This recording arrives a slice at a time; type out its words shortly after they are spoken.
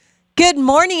Good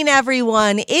morning,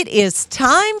 everyone. It is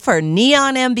time for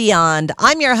Neon and Beyond.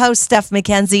 I'm your host, Steph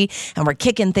McKenzie, and we're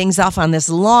kicking things off on this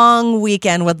long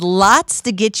weekend with lots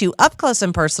to get you up close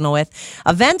and personal with.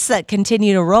 Events that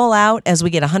continue to roll out as we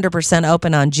get 100%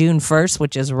 open on June 1st,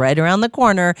 which is right around the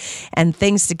corner, and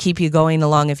things to keep you going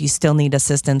along if you still need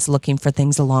assistance looking for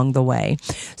things along the way.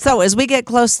 So as we get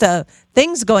close to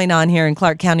things going on here in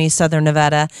Clark County, Southern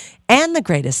Nevada, and the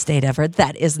greatest state ever,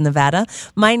 that is Nevada.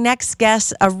 My next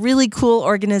guest, a really cool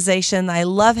organization I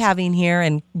love having here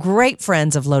and great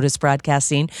friends of Lotus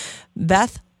Broadcasting,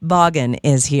 Beth Boggin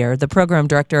is here, the program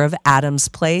director of Adams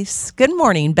Place. Good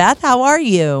morning, Beth. How are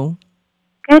you?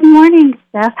 Good morning,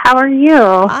 Steph. How are you?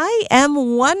 I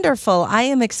am wonderful. I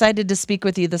am excited to speak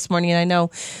with you this morning. I know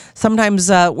sometimes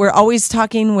we're always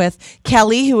talking with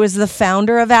Kelly, who is the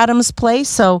founder of Adams Place.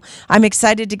 So I'm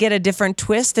excited to get a different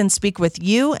twist and speak with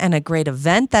you and a great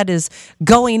event that is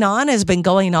going on, has been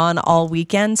going on all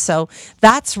weekend. So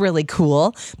that's really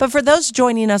cool. But for those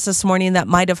joining us this morning that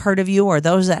might have heard of you or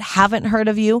those that haven't heard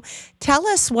of you, tell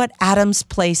us what Adams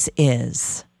Place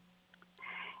is.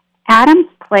 Adams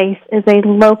Place is a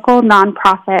local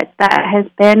nonprofit that has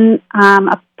been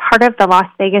a part of the Las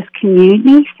Vegas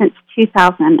community since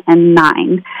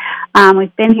 2009.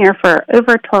 We've been here for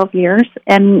over 12 years,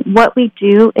 and what we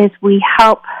do is we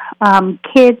help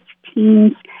kids,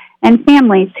 teens, and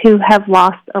families who have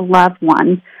lost a loved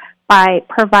one by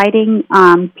providing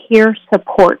peer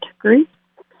support groups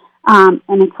and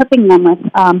equipping them with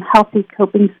healthy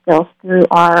coping skills through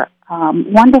our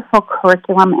wonderful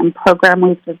curriculum and program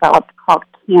we've developed called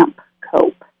Camp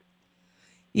Cope.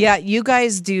 Yeah, you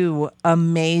guys do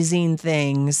amazing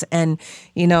things. And,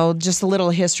 you know, just a little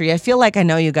history. I feel like I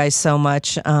know you guys so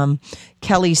much.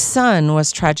 Kelly's son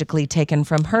was tragically taken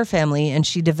from her family, and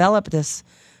she developed this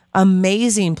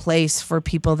amazing place for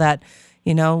people that,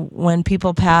 you know, when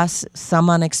people pass, some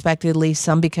unexpectedly,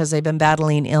 some because they've been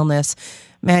battling illness.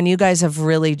 Man, you guys have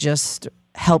really just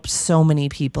helped so many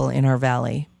people in our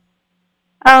valley.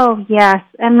 Oh, yes.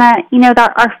 And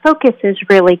our focus is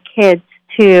really kids,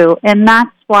 too. And that's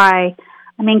why,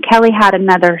 Kelly had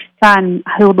another son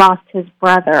who lost his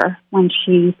brother when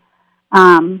she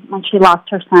lost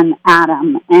her son,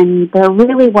 Adam. And there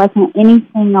really wasn't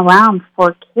anything around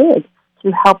for kids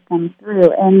to help them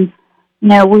through. And,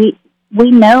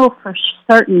 we know for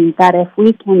certain that if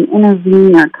we can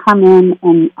intervene or come in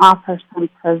and offer some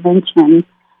prevention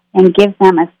and give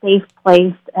them a safe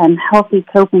place and healthy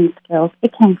coping skills,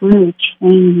 it can really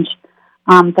change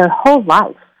their whole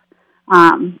life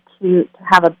to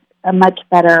have a much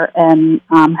better and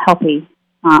healthy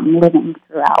living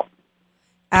throughout.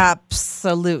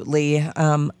 Absolutely.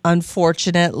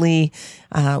 Unfortunately,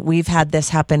 we've had this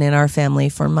happen in our family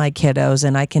for my kiddos,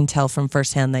 and I can tell from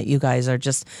firsthand that you guys are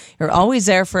you're always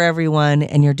there for everyone,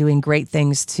 and you're doing great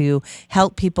things to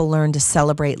help people learn to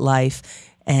celebrate life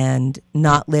and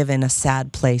not live in a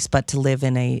sad place, but to live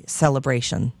in a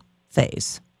celebration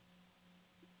phase.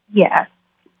 Yes.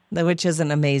 Which is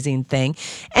an amazing thing.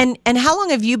 And how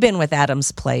long have you been with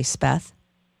Adams Place, Beth?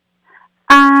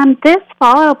 This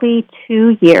fall will be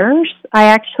 2 years. I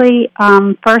actually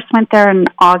first went there in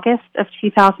August of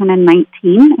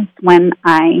 2019 is when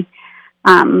I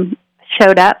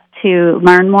showed up to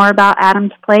learn more about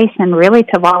Adams Place and really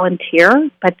to volunteer.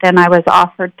 But then I was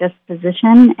offered this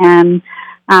position, and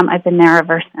I've been there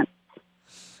ever since.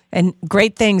 And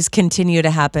great things continue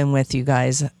to happen with you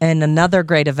guys. And another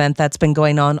great event that's been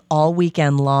going on all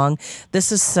weekend long.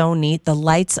 This is so neat. The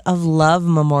Lights of Love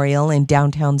Memorial in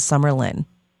downtown Summerlin.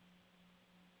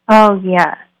 Oh,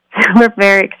 yes. We're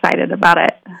very excited about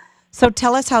it. So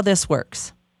tell us how this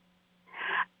works.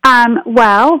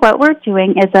 Well, what we're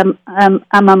doing is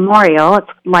a memorial.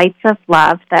 It's Lights of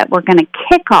Love that we're going to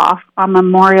kick off on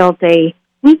Memorial Day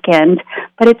weekend,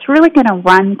 but it's really going to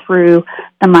run through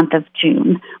the month of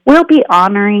June. We'll be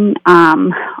honoring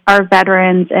our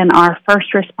veterans and our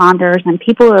first responders and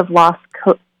people who have lost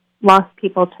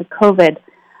people to COVID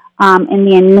in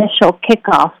the initial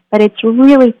kickoff, but it's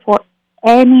really for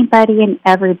anybody and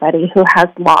everybody who has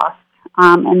lost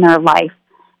in their life.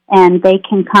 And they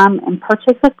can come and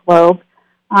purchase a globe,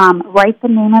 write the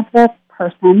name of the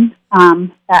person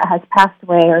that has passed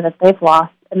away or that they've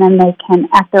lost, and then they can,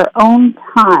 at their own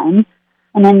time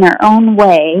and in their own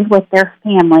way with their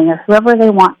family or whoever they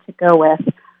want to go with,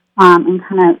 and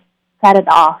kind of set it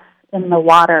off in the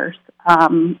waters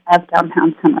of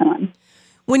downtown Summerlin.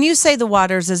 When you say the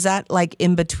waters, is that like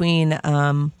in between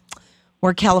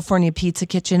where California Pizza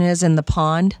Kitchen is in the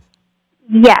pond?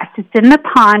 Yes, it's in the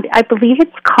pond. I believe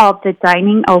it's called the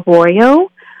Dining Arroyo,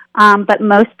 but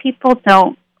most people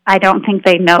don't. I don't think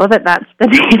they know that that's the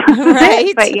name of right?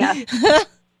 it, but yeah.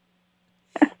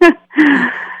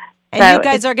 And you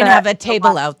guys are going to have a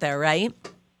table out there, right?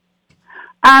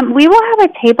 We will have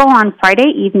a table on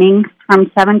Friday evenings from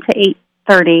 7 to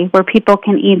 8:30 where people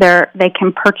can they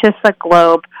can purchase a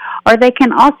globe, or they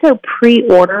can also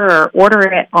pre-order or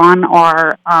order it on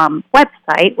our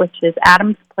website, which is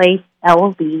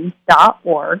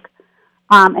adamsplacelv.org.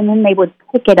 And then they would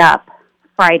pick it up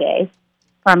Friday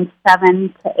from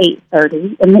 7 to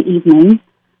 8:30 in the evening.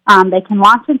 They can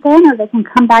launch it then, or they can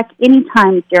come back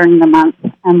anytime during the month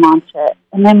and launch it.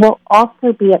 And then we'll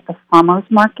also be at the farmers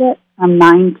market from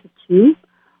 9 to 2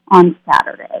 on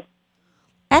Saturday.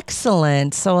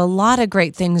 Excellent. So a lot of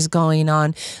great things going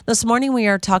on. This morning we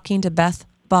are talking to Beth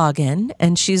Boggin,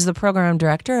 and she's the program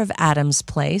director of Adams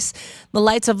Place. The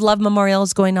Lights of Love Memorial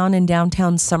is going on in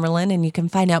downtown Summerlin, and you can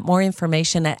find out more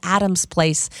information at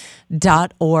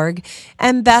adamsplace.org.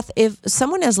 And Beth, if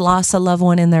someone has lost a loved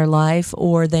one in their life,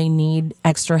 or they need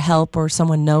extra help, or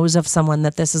someone knows of someone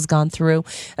that this has gone through,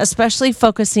 especially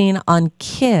focusing on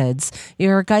kids,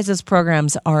 your guys'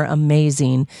 programs are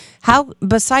amazing. How,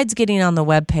 besides getting on the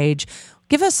webpage,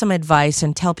 give us some advice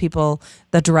and tell people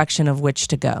the direction of which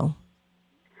to go.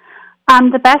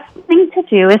 The best thing to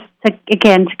do is to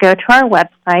go to our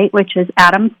website, which is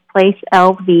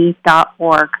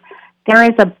adamsplacelv.org. There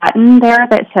is a button there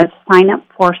that says sign up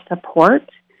for support.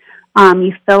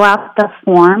 You fill out the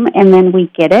form, and then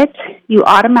we get it. You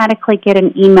automatically get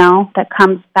an email that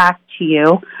comes back to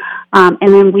you, and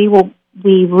then we will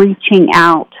be reaching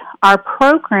out. Our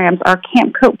programs, our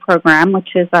Camp Cope program,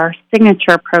 which is our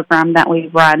signature program that we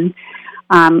run,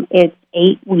 it's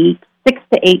 8 weeks, 6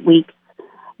 to 8 weeks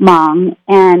long,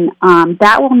 and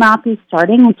that will not be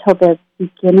starting until the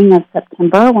beginning of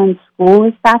September when school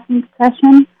is back in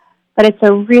session. But it's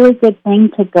a really good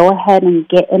thing to go ahead and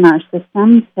get in our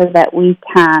system so that we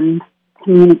can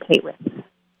communicate with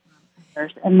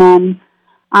others. And then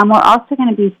we're also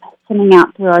going to be sending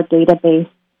out through our database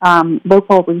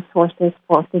local resources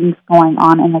for things going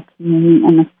on in the community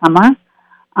in the summer,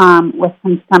 with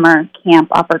some summer camp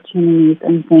opportunities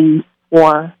and things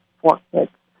for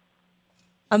kids.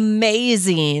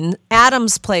 Amazing.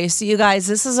 Adams Place, you guys,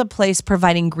 this is a place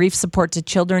providing grief support to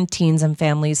children, teens, and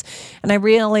families. And I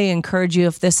really encourage you,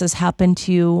 if this has happened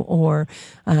to you, or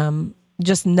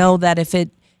just know that if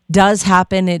it does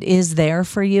happen, it is there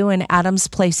for you. And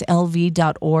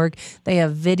adamsplacelv.org, they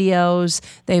have videos,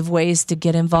 they have ways to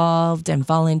get involved and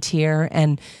volunteer.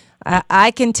 And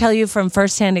I can tell you from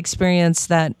firsthand experience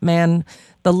that, man,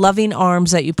 the loving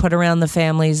arms that you put around the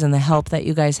families and the help that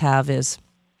you guys have is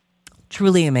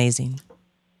truly amazing.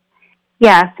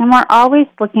 Yes, and we're always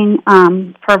looking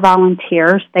for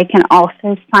volunteers. They can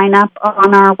also sign up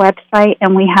on our website,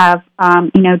 and we have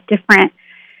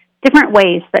different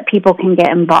ways that people can get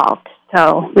involved.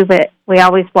 So we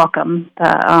always welcome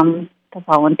the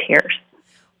volunteers.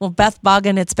 Well, Beth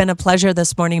Boggin, it's been a pleasure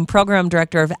this morning. Program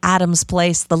Director of Adams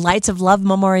Place, the Lights of Love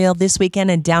Memorial this weekend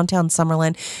in downtown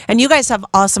Summerlin. And you guys have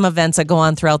awesome events that go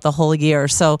on throughout the whole year.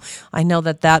 So I know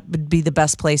that would be the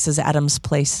best place is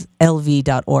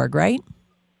adamsplacelv.org, right?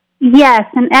 Yes,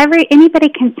 and anybody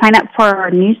can sign up for our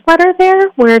newsletter there,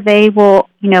 where they will,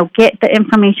 get the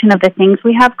information of the things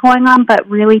we have going on. But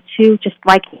really, too, just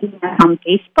like on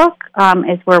Facebook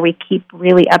is where we keep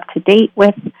really up to date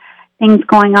with things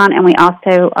going on, and we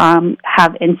also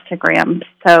have Instagram.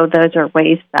 So those are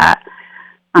ways that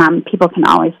people can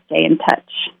always stay in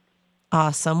touch.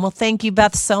 Awesome. Well, thank you,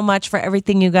 Beth, so much for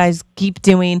everything you guys keep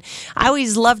doing. I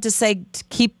always love to say to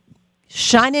keep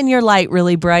shining your light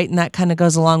really bright, and that kind of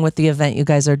goes along with the event you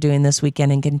guys are doing this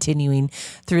weekend and continuing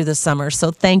through the summer.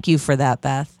 So thank you for that,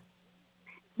 Beth.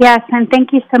 Yes, and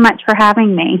thank you so much for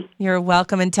having me. You're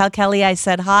welcome. And tell Kelly I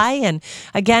said hi. And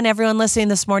again, everyone listening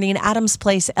this morning,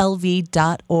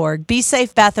 adamsplacelv.org. Be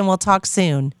safe, Beth, and we'll talk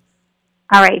soon.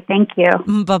 All right. Thank you.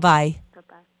 Bye-bye.